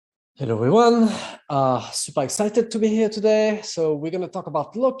Hello, everyone. Super excited to be here today. So we're going to talk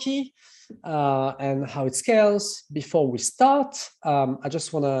about Loki and how it scales. Before we start, I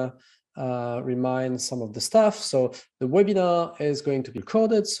just want to remind some of the stuff. So the webinar is going to be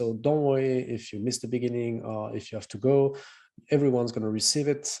recorded. So don't worry if you missed the beginning or if you have to go. Everyone's going to receive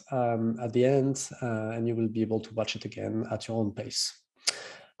it at the end, and you will be able to watch it again at your own pace.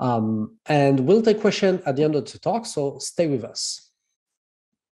 And we'll take questions at the end of the talk, so stay with us.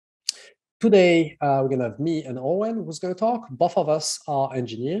 Today, we're going to have me and Owen who's going to talk. Both of us are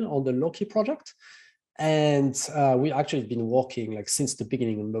engineers on the Loki project. And we actually been working like since the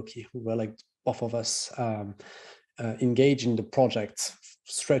beginning on Loki. We were like both of us engaged in the project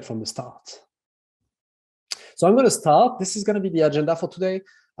straight from the start. So I'm going to start. This is going to be the agenda for today.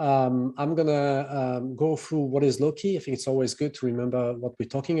 I'm going to go through what is Loki. I think it's always good to remember what we're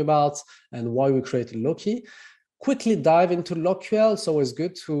talking about and why we created Loki. Quickly dive into LockQL. It's always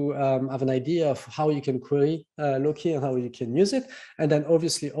good to have an idea of how you can query Loki and how you can use it. And then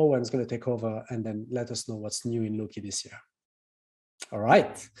obviously Owen's going to take over and then let us know what's new in Loki this year. All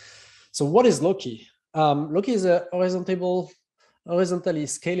right. So what is Loki? Loki is a horizontally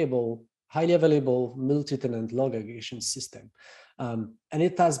scalable, highly available multi-tenant log aggregation system. And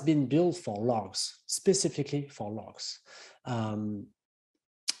it has been built for logs, specifically for logs.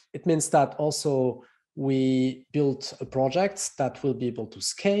 It means that also we built a project that will be able to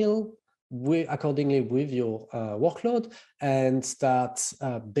scale accordingly with your workload, and that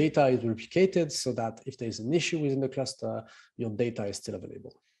data is replicated so that if there's an issue within the cluster, your data is still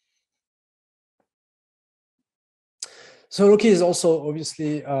available. So Loki is also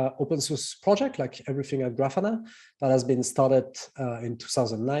obviously an open source project, like everything at Grafana, that has been started in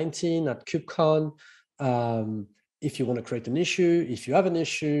 2019 at KubeCon. If you want to create an issue, if you have an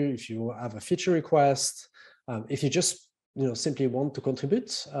issue, if you have a feature request, if you just simply want to contribute,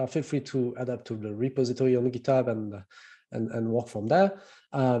 feel free to add up to the repository on GitHub and work from there.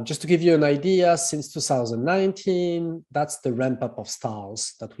 Just to give you an idea, since 2019, that's the ramp up of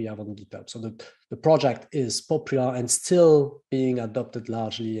stars that we have on GitHub. So the project is popular and still being adopted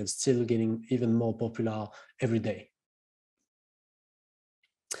largely and still getting even more popular every day.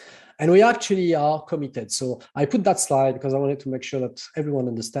 And we actually are committed. So I put that slide because I wanted to make sure that everyone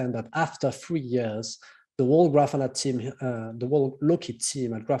understands that after 3 years, the whole Grafana team, the whole Loki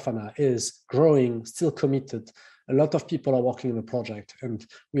team at Grafana is growing, still committed. A lot of people are working on the project and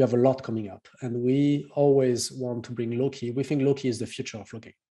we have a lot coming up. And we always want to bring Loki. We think Loki is the future of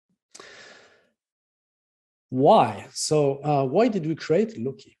logging. Why? So why did we create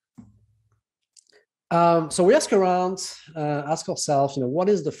Loki? So we ask ourselves, what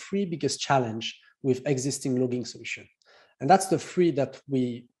is the 3 biggest challenge with existing logging solution? And that's the 3 that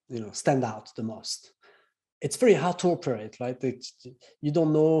we, stand out the most. It's very hard to operate, right? You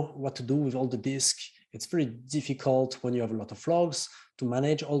don't know what to do with all the disks. It's very difficult when you have a lot of logs to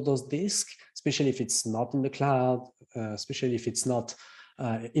manage all those disks, especially if it's not in the cloud, especially if it's not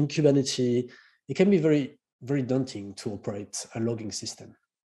in Kubernetes. It can be very, very daunting to operate a logging system.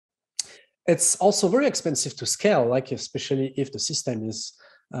 It's also very expensive to scale, like especially if the system is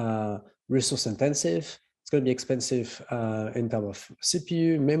resource intensive. It's going to be expensive in terms of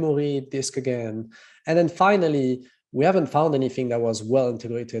CPU, memory, disk again. And then finally, we haven't found anything that was well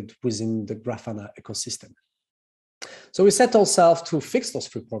integrated within the Grafana ecosystem. So we set ourselves to fix those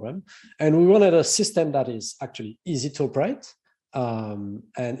 3 problems, and we wanted a system that is actually easy to operate, and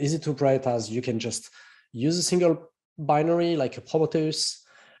easy to operate as you can just use a single binary like a Prometheus,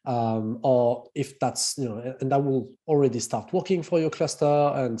 or if that's, and that will already start working for your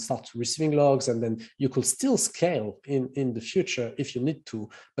cluster and start receiving logs, and then you could still scale in the future if you need to,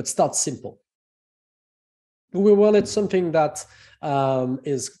 but start simple. We wanted something that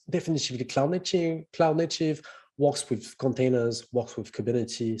is definitively cloud native, works with containers, works with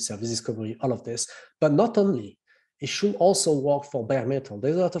Kubernetes, service discovery, all of this, but not only. It should also work for bare metal.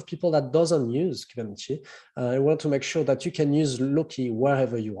 There's a lot of people that doesn't use Kubernetes. I want to make sure that you can use Loki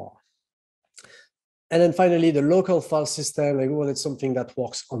wherever you are. And then finally, the local file system, we wanted something that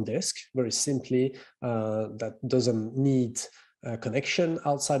works on disk, very simply, that doesn't need a connection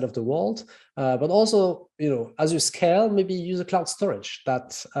outside of the world, but also, as you scale, maybe use a cloud storage.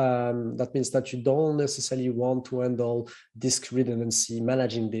 That means that you don't necessarily want to handle disk redundancy,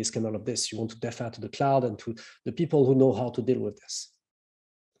 managing disk and all of this. You want to defer to the cloud and to the people who know how to deal with this.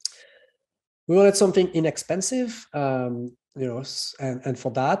 We wanted something inexpensive, and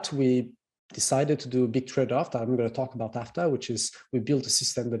for that, we decided to do a big trade-off that I'm going to talk about after, which is we built a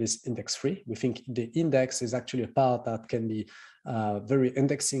system that is index-free. We think the index is actually a part that can be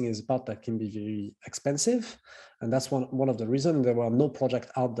Indexing is a part that can be very expensive. And that's one of the reasons there were no project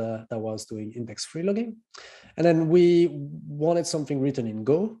out there that was doing index-free logging. And then we wanted something written in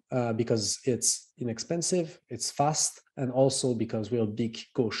Go because it's inexpensive, it's fast, and also because we're a big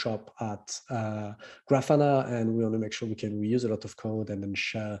Go shop at Grafana, and we want to make sure we can reuse a lot of code and then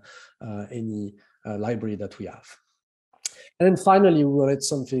share any library that we have. And then finally, we wanted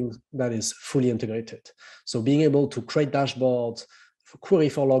something that is fully integrated. So being able to create dashboards, query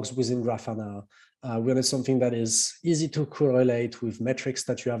for logs within Grafana. We wanted something that is easy to correlate with metrics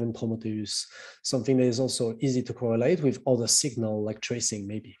that you have in Prometheus, something that is also easy to correlate with other signal like tracing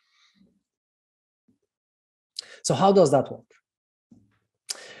maybe. So how does that work?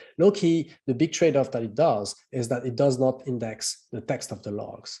 Loki, the big trade-off that it does is that it does not index the text of the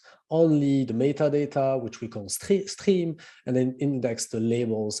logs, only the metadata, which we call stream, and then index the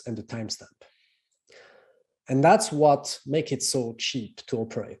labels and the timestamp. And that's what makes it so cheap to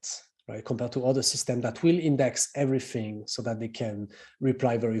operate, right? Compared to other systems that will index everything so that they can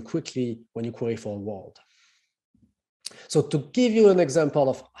reply very quickly when you query for a word. So to give you an example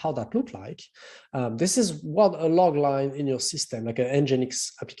of how that looked like, this is what a log line in your system, like an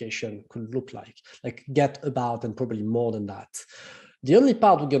Nginx application could look like get, about, and probably more than that. The only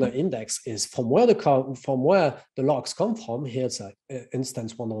part we're going to index is from where the logs come from. Here it's an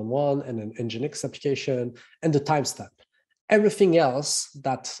instance 111 and an Nginx application and the timestamp. Everything else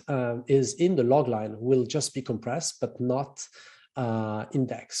that is in the log line will just be compressed, but not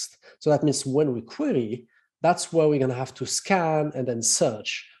indexed. So that means when we query, that's where we're going to have to scan and then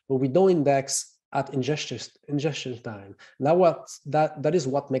search, but we don't index at ingestion time. Now, that is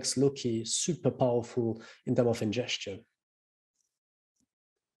what makes Loki super powerful in terms of ingestion.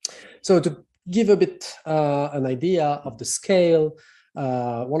 So to give a bit an idea of the scale,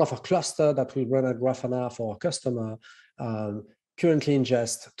 one of our clusters that we run at Grafana for our customer currently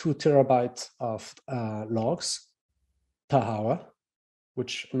ingests 2 terabytes of logs per hour,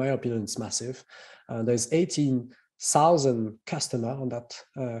 which in my opinion is massive. There's 18,000 customers on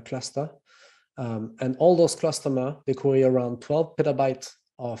that cluster. And all those customers, they query around 12 petabytes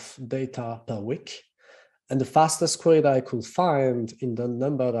of data per week. And the fastest query that I could find in the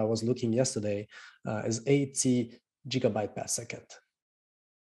number that I was looking yesterday is 80 gigabytes per second.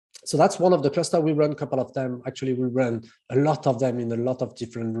 So that's one of the clusters. We run a couple of them. Actually, we run a lot of them in a lot of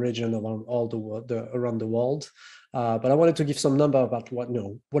different regions around around the world. But I wanted to give some number about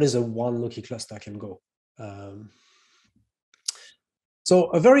what is a one Loki cluster can go. So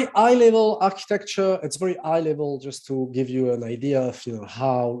a very high level architecture, it's very high level just to give you an idea of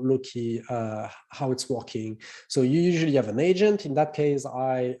how Loki, how it's working. So you usually have an agent. In that case,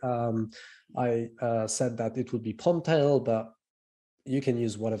 I said that it would be Promtail, but you can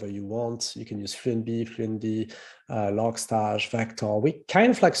use whatever you want. You can use FluentD, Logstash, Vector. We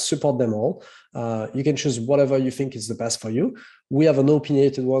kind of support them all. You can choose whatever you think is the best for you. We have an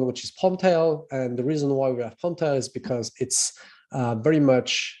opinionated one, which is Promtail. And the reason why we have Promtail is because it's very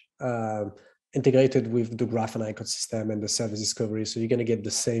much integrated with the Grafana ecosystem and the service discovery. So you're going to get the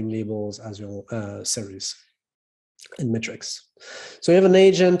same labels as your service and metrics. So you have an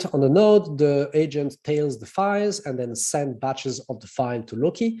agent on the node. The agent tails the files and then send batches of the file to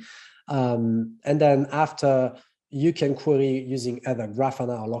Loki. And then after, you can query using either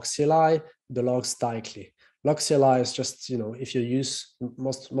Grafana or LogCLI the logs directly. LogCLI is just, if you use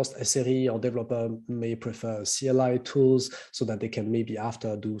most SRE or developer may prefer CLI tools so that they can maybe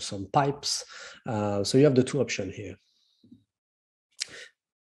after do some pipes. So you have the two options here.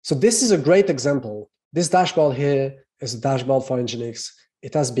 So this is a great example. This dashboard here is a dashboard for Nginx.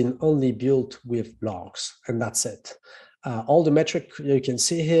 It has been only built with logs, and that's it. All the metrics you can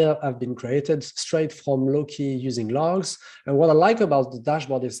see here have been created straight from Loki using logs. And what I like about the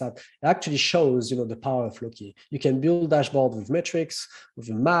dashboard is that it actually shows, the power of Loki. You can build dashboard with metrics, with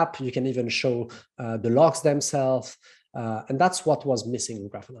a map. You can even show the logs themselves. And that's what was missing in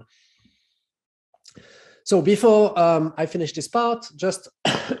Grafana. So before I finish this part, just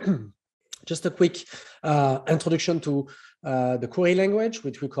a quick introduction to the query language,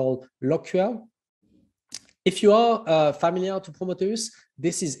 which we call LogQL. If you are familiar to Prometheus,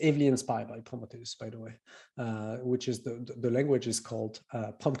 this is heavily inspired by Prometheus, by the way, which is the language is called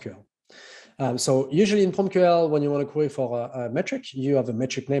PromQL. So usually in PromQL, when you want to query for a metric, you have a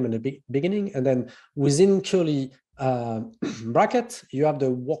metric name in the beginning, and then within curly bracket, you have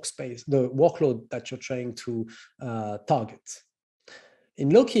the workspace, the workload that you're trying to target. In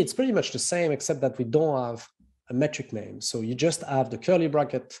Loki, it's pretty much the same, except that we don't have a metric name. So you just have the curly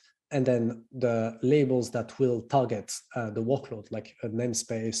bracket and then the labels that will target the workload, like a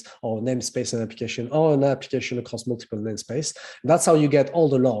namespace or namespace and application, or an application across multiple namespace. That's how you get all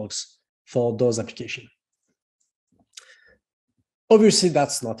the logs for those applications. Obviously,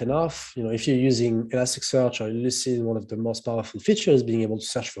 that's not enough. If you're using Elasticsearch or Lucid, one of the most powerful features, being able to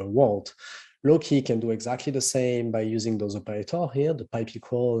search for a word, Loki can do exactly the same by using those operators here, the pipe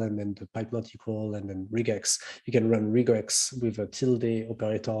equal and then the pipe not equal and then regex. You can run regex with a tilde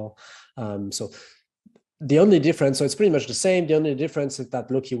operator. So the only difference, so it's pretty much the same. The only difference is that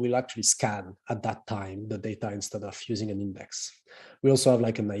Loki will actually scan at that time the data instead of using an index. We also have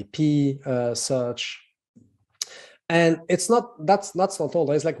like an IP search. And that's not all.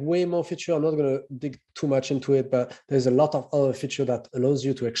 There's like way more feature. I'm not going to dig too much into it, but there's a lot of other feature that allows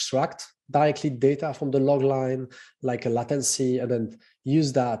you to extract directly data from the log line, like a latency, and then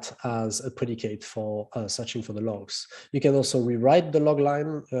use that as a predicate for searching for the logs. You can also rewrite the log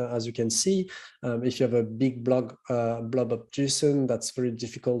line, as you can see. If you have a big blob of JSON that's very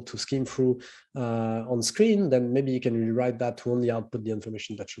difficult to skim through on screen, then maybe you can rewrite that to only output the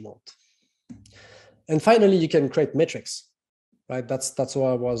information that you want. And finally, you can create metrics, right? That's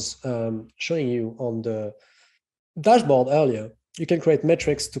what I was showing you on the dashboard earlier. You can create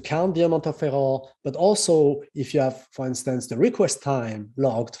metrics to count the amount of error, but also if you have, for instance, the request time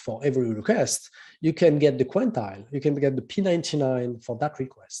logged for every request, you can get the quantile. You can get the P99 for that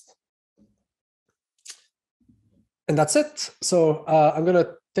request. And that's it. So I'm going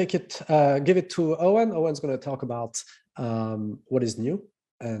to give it to Owen. Owen's going to talk about what is new.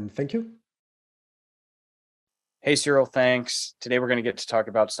 And thank you. Hey, Cyril, thanks. Today we're going to get to talk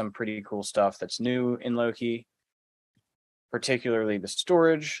about some pretty cool stuff that's new in Loki, particularly the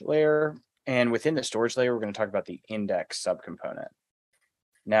storage layer. And within the storage layer, we're going to talk about the index subcomponent.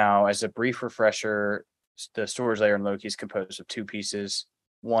 Now, as a brief refresher, the storage layer in Loki is composed of two pieces.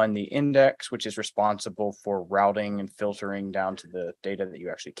 One, the index, which is responsible for routing and filtering down to the data that you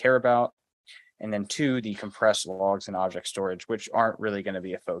actually care about. And then two, the compressed logs and object storage, which aren't really going to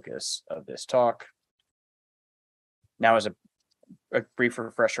be a focus of this talk. Now, as a brief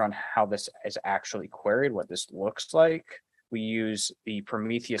refresher on how this is actually queried, what this looks like, we use the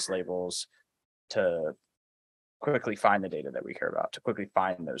Prometheus labels to quickly find the data that we care about, to quickly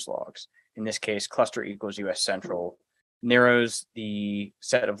find those logs. In this case, cluster equals US Central narrows the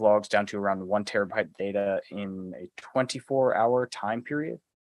set of logs down to around 1 terabyte data in a 24-hour time period.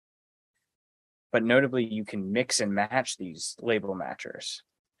 But notably, you can mix and match these label matchers.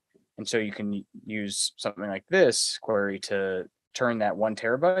 And so you can use something like this query to turn that 1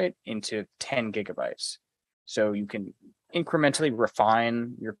 terabyte into 10 gigabytes. So you can incrementally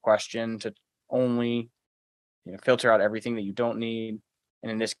refine your question to only filter out everything that you don't need.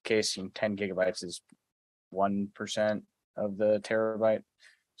 And in this case, 10 gigabytes is 1% of the terabyte.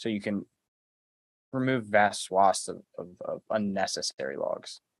 So you can remove vast swaths of unnecessary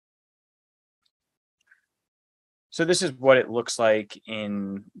logs. So this is what it looks like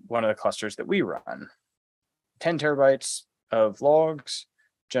in one of the clusters that we run. 10 terabytes of logs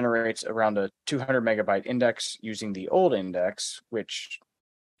generates around a 200 megabyte index using the old index, which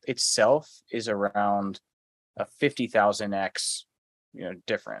itself is around a 50,000x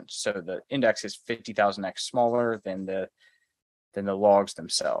difference. So the index is 50,000x smaller than the logs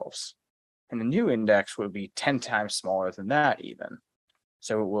themselves. And the new index will be 10 times smaller than that even.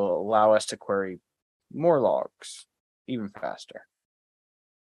 So it will allow us to query more logs even faster.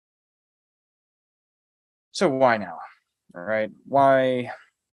 So why now? All right, why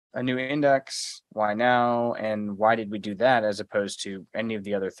a new index? Why now? And why did we do that as opposed to any of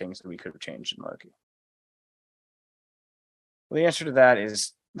the other things that we could have changed in Loki? Well, the answer to that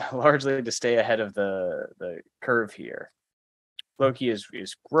is largely to stay ahead of the curve here. Loki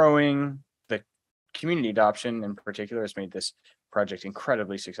is growing. The community adoption in particular has made this project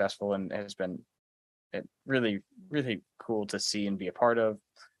incredibly successful and has been really, really cool to see and be a part of.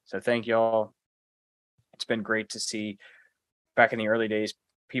 So thank y'all. It's been great to see back in the early days,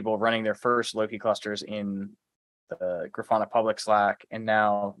 people running their first Loki clusters in the Grafana public Slack. And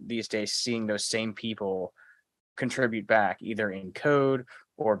now these days, seeing those same people contribute back either in code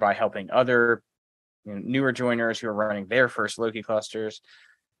or by helping other newer joiners who are running their first Loki clusters.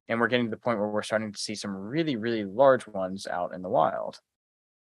 And we're getting to the point where we're starting to see some really, really large ones out in the wild,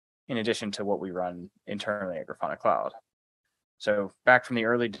 in addition to what we run internally at Grafana Cloud. So back from the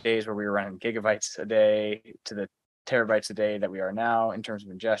early days where we were running gigabytes a day to the terabytes a day that we are now in terms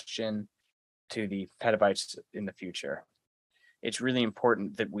of ingestion to the petabytes in the future. It's really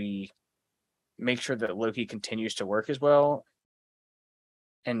important that we make sure that Loki continues to work as well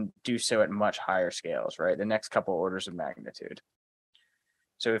and do so at much higher scales, right? The next couple orders of magnitude.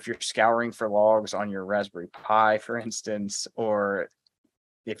 So if you're scouring for logs on your Raspberry Pi, for instance, or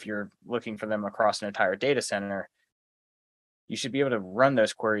if you're looking for them across an entire data center, you should be able to run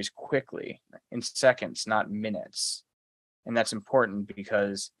those queries quickly in seconds, not minutes. And that's important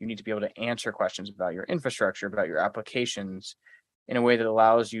because you need to be able to answer questions about your infrastructure, about your applications in a way that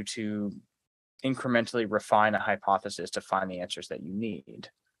allows you to incrementally refine a hypothesis to find the answers that you need.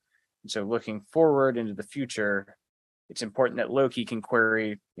 And so looking forward into the future, it's important that Loki can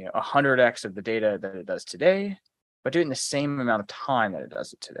query 100x of the data that it does today, but do it in the same amount of time that it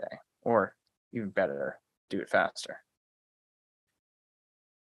does it today, or even better, do it faster.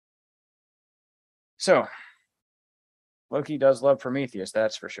 So Loki does love Prometheus,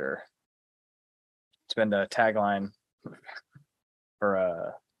 that's for sure. It's been the tagline for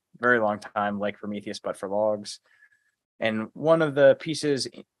a very long time, like Prometheus, but for logs. And one of the pieces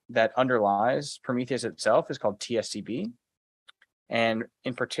that underlies Prometheus itself is called TSCB. And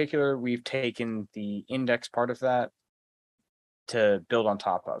in particular, we've taken the index part of that to build on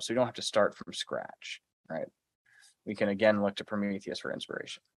top of. So you don't have to start from scratch, right? We can again look to Prometheus for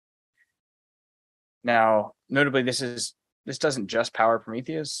inspiration. Now, notably, this doesn't just power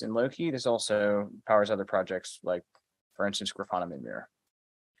Prometheus and Loki. This also powers other projects like, for instance, Grafana Mirror.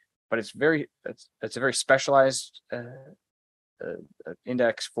 But it's a very specialized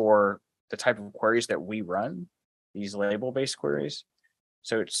index for the type of queries that we run, these label-based queries.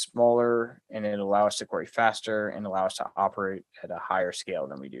 So it's smaller and it allows us to query faster and allow us to operate at a higher scale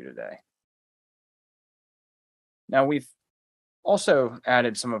than we do today. Now we've also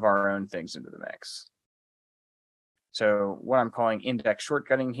added some of our own things into the mix. So what I'm calling index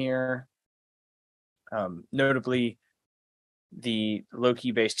shortcutting here, notably, the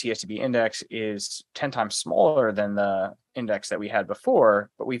Loki-based TSCB index is 10 times smaller than the index that we had before,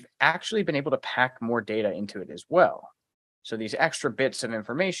 but we've actually been able to pack more data into it as well. So these extra bits of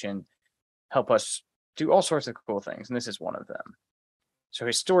information help us do all sorts of cool things, and this is one of them. So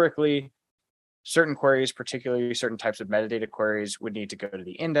historically, certain queries, particularly certain types of metadata queries, would need to go to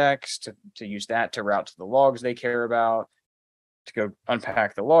the index to use that to route to the logs they care about, to go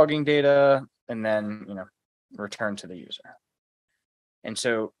unpack the logging data, and then return to the user. And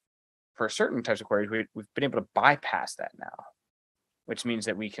so for certain types of queries, we've been able to bypass that now, which means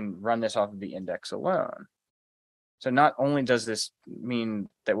that we can run this off of the index alone. So not only does this mean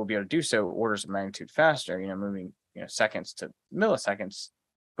that we'll be able to do so orders of magnitude faster, moving seconds to milliseconds,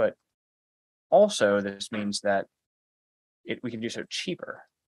 but also this means that we can do so cheaper.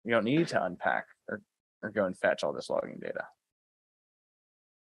 We don't need to unpack or go and fetch all this logging data.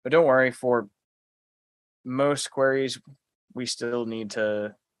 But don't worry, for most queries, we still need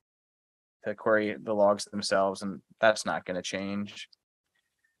to query the logs themselves, and that's not going to change.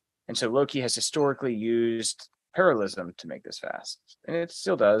 And so Loki has historically used parallelism to make this fast, and it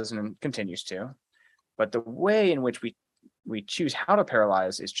still does and continues to. But the way in which we choose how to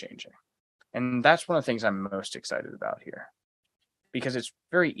parallelize is changing. And that's one of the things I'm most excited about here, because it's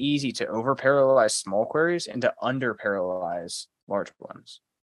very easy to over parallelize small queries and to under parallelize large ones.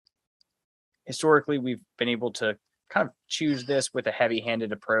 Historically, we've been able to kind of choose this with a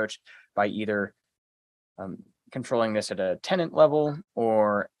heavy-handed approach by either controlling this at a tenant level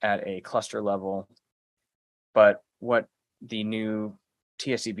or at a cluster level. But what the new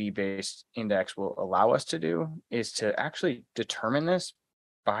TSCB-based index will allow us to do is to actually determine this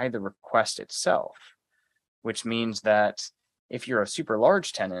by the request itself, which means that if you're a super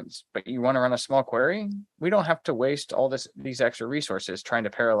large tenant, but you want to run a small query, we don't have to waste all these extra resources trying to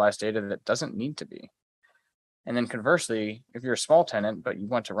parallelize data that doesn't need to be. And then conversely, if you're a small tenant, but you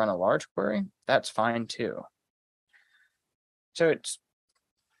want to run a large query, that's fine too. So it's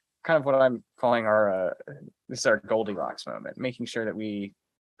kind of what I'm calling this is our Goldilocks moment, making sure that we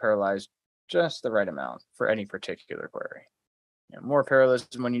parallelize just the right amount for any particular query. More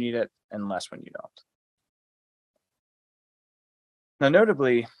parallelism when you need it and less when you don't. Now,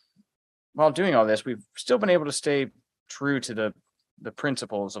 notably, while doing all this, we've still been able to stay true to the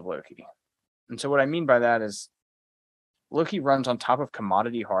principles of Loki. And so what I mean by that is Loki runs on top of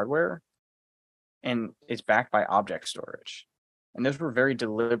commodity hardware and it's backed by object storage. And those were very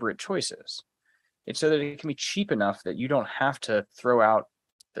deliberate choices. It's so that it can be cheap enough that you don't have to throw out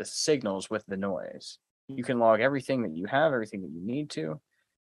the signals with the noise. You can log everything that you have, everything that you need to.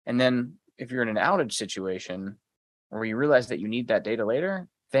 And then if you're in an outage situation where you realize that you need that data later,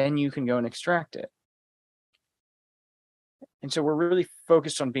 then you can go and extract it. And so we're really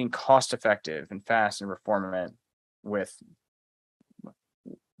focused on being cost effective and fast and performant with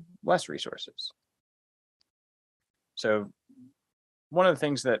less resources. So one of the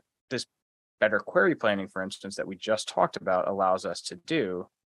things that this better query planning, for instance, that we just talked about allows us to do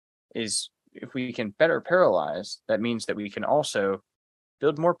is if we can better parallelize, that means that we can also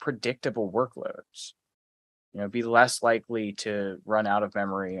build more predictable workloads, be less likely to run out of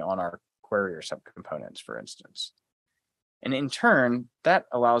memory on our query or subcomponents, for instance. And in turn, that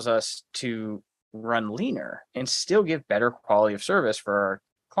allows us to run leaner and still give better quality of service for our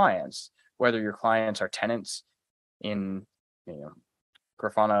clients, whether your clients are tenants in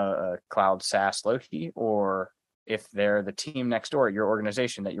Grafana Cloud SaaS Loki, or if they're the team next door at your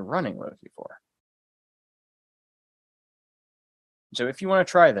organization that you're running Loki for. So if you want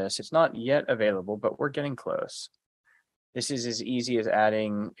to try this, it's not yet available, but we're getting close. This is as easy as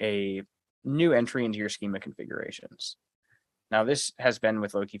adding a new entry into your schema configurations. Now, this has been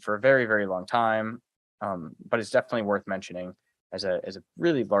with Loki for a very, very long time, but it's definitely worth mentioning as a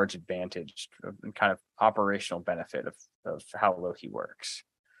really large advantage and kind of operational benefit of how Loki works.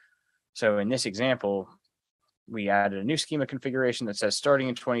 So in this example, we added a new schema configuration that says starting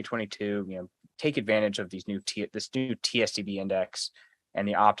in 2022, take advantage of this new TSDB index and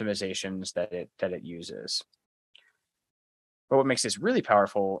the optimizations that it uses. But what makes this really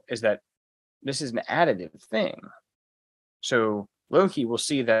powerful is that this is an additive thing. So Loki will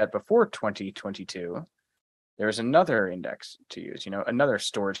see that before 2022, there's another index to use, another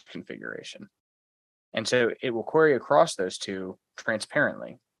storage configuration. And so it will query across those two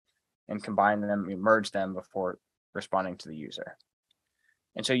transparently and combine them, merge them before responding to the user.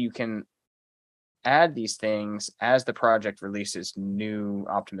 And so you can add these things as the project releases new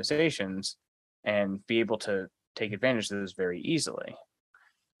optimizations and be able to take advantage of those very easily.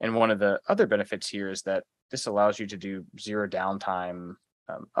 And one of the other benefits here is that this allows you to do zero downtime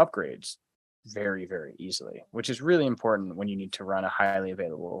upgrades very, very easily, which is really important when you need to run a highly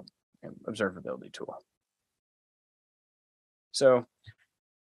available observability tool. So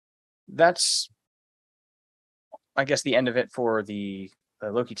that's, I guess, the end of it for the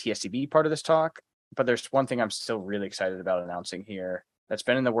Loki TSDB part of this talk. But there's one thing I'm still really excited about announcing here that's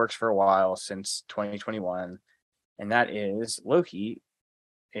been in the works for a while, since 2021, and that is Loki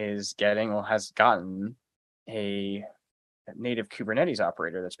has gotten a native Kubernetes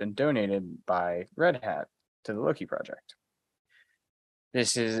operator that's been donated by Red Hat to the Loki project.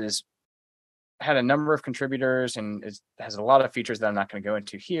 This is had a number of contributors and has a lot of features that I'm not going to go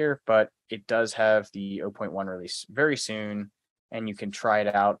into here, but it does have the 0.1 release very soon, and you can try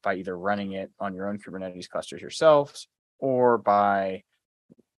it out by either running it on your own Kubernetes clusters yourselves or by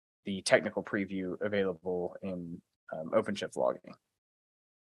the technical preview available in OpenShift logging.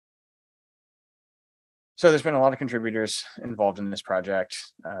 So there's been a lot of contributors involved in this project,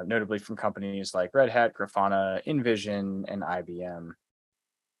 notably from companies like Red Hat, Grafana, InVision, and IBM.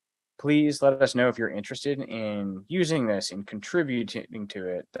 Please let us know if you're interested in using this and contributing to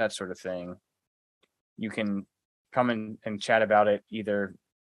it, that sort of thing. You can come in and chat about it either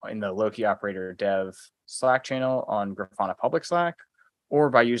in the Loki operator dev Slack channel on Grafana public Slack,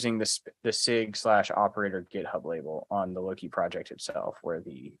 or by using the sig/operator GitHub label on the Loki project itself, where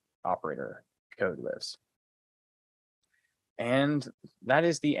the operator code lives. And that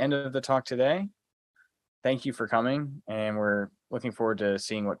is the end of the talk today. Thank you for coming, and we're looking forward to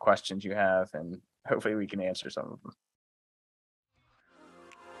seeing what questions you have, and hopefully we can answer some of them.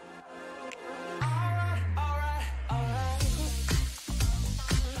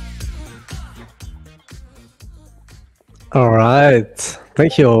 All right.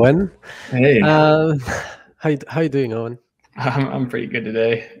 Thank you, Owen. Hey. How you doing, Owen? I'm pretty good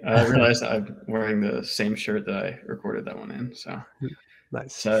today. I realized I'm wearing the same shirt that I recorded that one in. So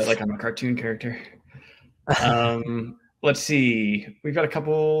nice. So like I'm a cartoon character. Let's see. We've got a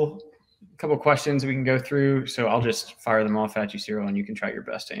couple questions we can go through. So I'll just fire them off at you, Cyril, and you can try your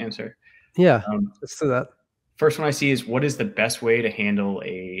best to answer. Yeah, let's do that. First one I see is, what is the best way to handle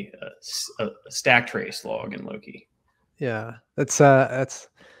a stack trace log in Loki? Yeah, that's an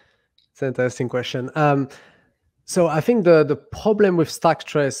interesting question. So I think the problem with stack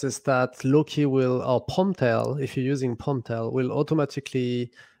trace is that Loki will, or Pomtail, if you're using Pomtail, will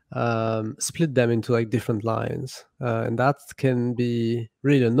automatically split them into like different lines. And that can be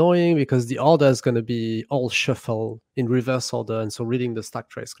really annoying because the order is going to be all shuffled in reverse order. And so reading the stack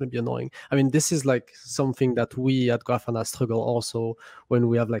trace is going to be annoying. I mean, this is like something that we at Grafana struggle also when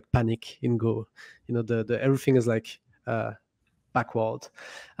we have like panic in Go. Everything is like backward.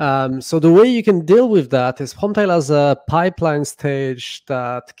 So the way you can deal with that is Pomtail has a pipeline stage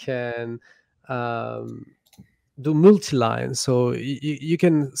that can do multi-line. So you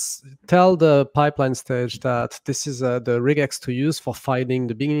can tell the pipeline stage that this is the regex to use for finding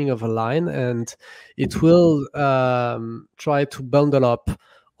the beginning of a line, and it will try to bundle up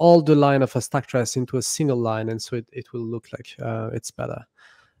all the line of a stack trace into a single line, and so it will look like it's better.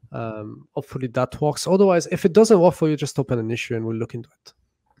 Hopefully that works. Otherwise, if it doesn't work for you, just open an issue and we'll look into it.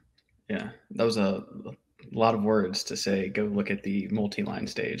 Yeah, that was a lot of words to say. Go look at the multi-line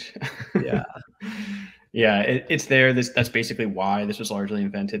stage. Yeah. Yeah, it's there. That's basically why this was largely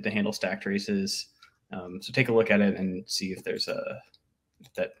invented, to handle stack traces. So take a look at it and see if there's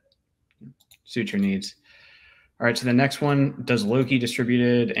if that suits your needs. All right, so the next one, does Loki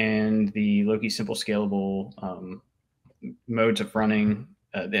distributed and the Loki simple scalable modes of running.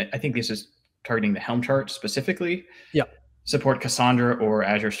 I think this is targeting the Helm chart specifically. Yeah. Support Cassandra or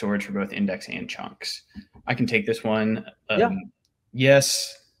Azure storage for both index and chunks. I can take this one.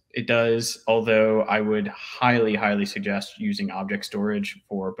 Yes, it does. Although I would highly, highly suggest using object storage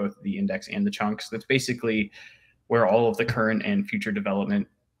for both the index and the chunks. That's basically where all of the current and future development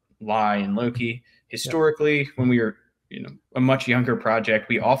lie in Loki. Historically, when we were, a much younger project,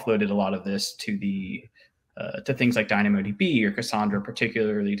 we offloaded a lot of this to the to things like DynamoDB or Cassandra,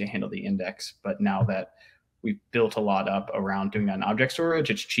 particularly to handle the index. But now that we've built a lot up around doing that in object storage,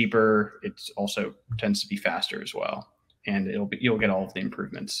 it's cheaper. It also tends to be faster as well, and you'll get all of the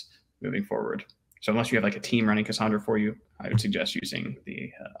improvements moving forward. So unless you have like a team running Cassandra for you, I would suggest using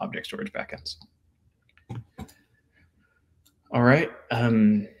the object storage backends. All right.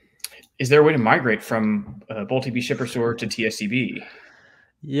 Is there a way to migrate from BoltDB shipper store to TSDB?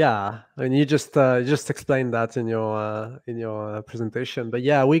 Yeah, I mean, you just explained that in your presentation, but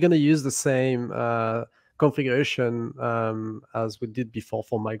yeah, we're going to use the same configuration as we did before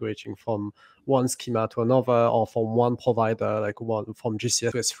for migrating from one schema to another, or from one provider, like one from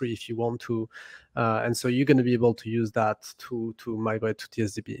GCS to S3 if you want to, and so you're going to be able to use that to migrate to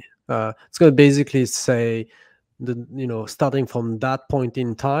TSDB. It's going to basically say, starting from that point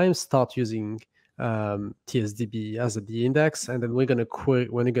in time, start using TSDB as a D index, and then we're going to query.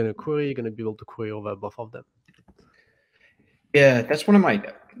 When you're going to query, you're going to be able to query over both of them. Yeah, that's one of my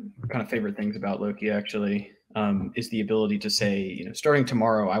kind of favorite things about Loki, actually, is the ability to say, starting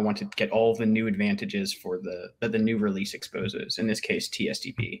tomorrow, I want to get all the new advantages for that the new release exposes. In this case,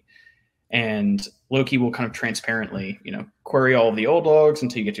 TSDB. And Loki will kind of transparently, query all of the old logs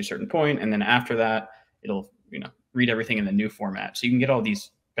until you get to a certain point, and then after that, it'll read everything in the new format. So you can get all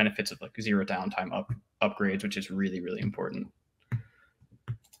these benefits of like zero downtime upgrades, which is really, really important.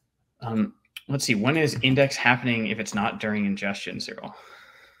 Let's see, when is index happening if it's not during ingestion, Cyril?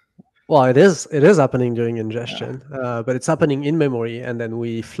 Well, it is happening during ingestion, but it's happening in memory, and then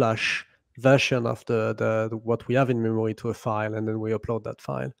we flush version of the what we have in memory to a file, and then we upload that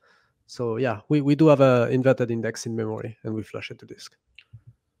file. So yeah, we do have a inverted index in memory, and we flush it to disk.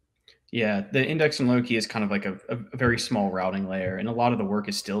 Yeah, the index in Loki is kind of like a very small routing layer, and a lot of the work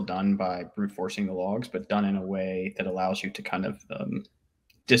is still done by brute forcing the logs, but done in a way that allows you to kind of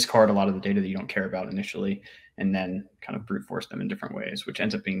discard a lot of the data that you don't care about initially, and then kind of brute force them in different ways, which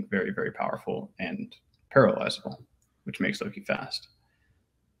ends up being very, very powerful and parallelizable, which makes Loki fast.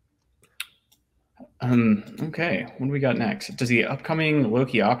 Okay, what do we got next? Does the upcoming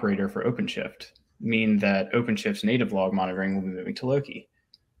Loki operator for OpenShift mean that OpenShift's native log monitoring will be moving to Loki?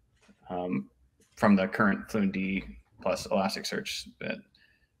 From the current FluentD plus Elasticsearch bit.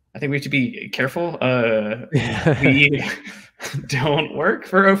 I think we have to be careful. We don't work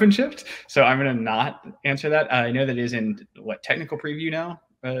for OpenShift, so I'm going to not answer that. I know that is in technical preview now,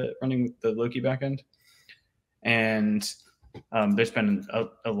 running the Loki backend, and there's been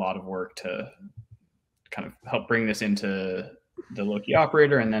a lot of work to kind of help bring this into the Loki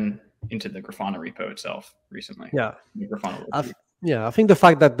operator and then into the Grafana repo itself recently. Yeah, the Grafana Loki. Yeah, I think the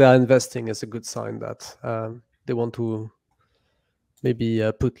fact that they're investing is a good sign that they want to maybe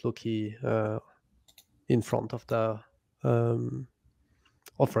put Loki in front of the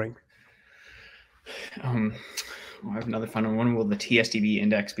offering. I have another fun one. When will the TSDB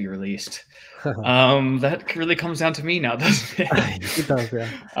index be released? That really comes down to me now, doesn't it? It does,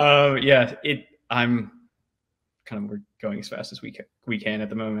 yeah. Yeah, I'm kind of, we're going as fast as we can at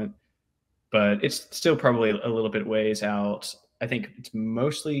the moment, but it's still probably a little bit ways out. I think it's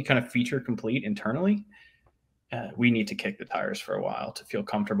mostly kind of feature complete internally. We need to kick the tires for a while to feel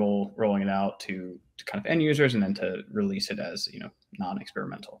comfortable rolling it out to kind of end users, and then to release it as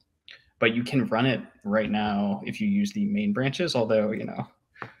non-experimental. But you can run it right now if you use the main branches, although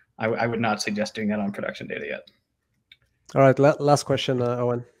I would not suggest doing that on production data yet. All right, last question,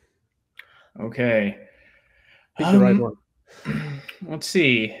 Owen. Okay. Pick the right one. Let's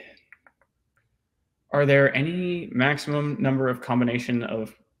see. Are there any maximum number of combination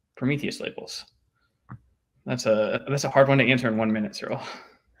of Prometheus labels? That's a hard one to answer in 1 minute, Cyril.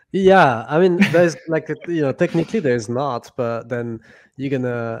 Yeah, I mean, there's like, technically there's not, but then you're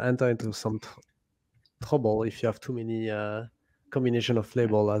gonna enter into some trouble if you have too many combination of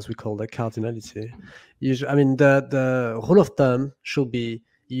label, as we call the cardinality. Usually, I mean, the rule of thumb should be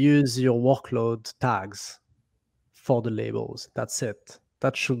use your workload tags for the labels. That's it.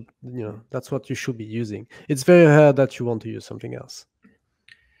 That should, that's what you should be using. It's very rare that you want to use something else.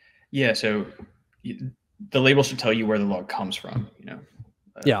 Yeah, so the label should tell you where the log comes from,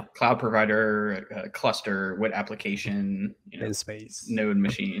 Yeah. Cloud provider, cluster, what application, Namespace. node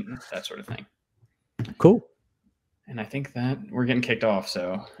machine, that sort of thing. Cool. And I think that we're getting kicked off.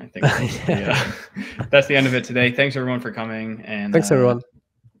 So I think that's the end of it today. Thanks everyone for coming. And thanks everyone.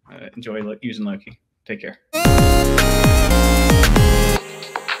 Enjoy using Loki. Take care.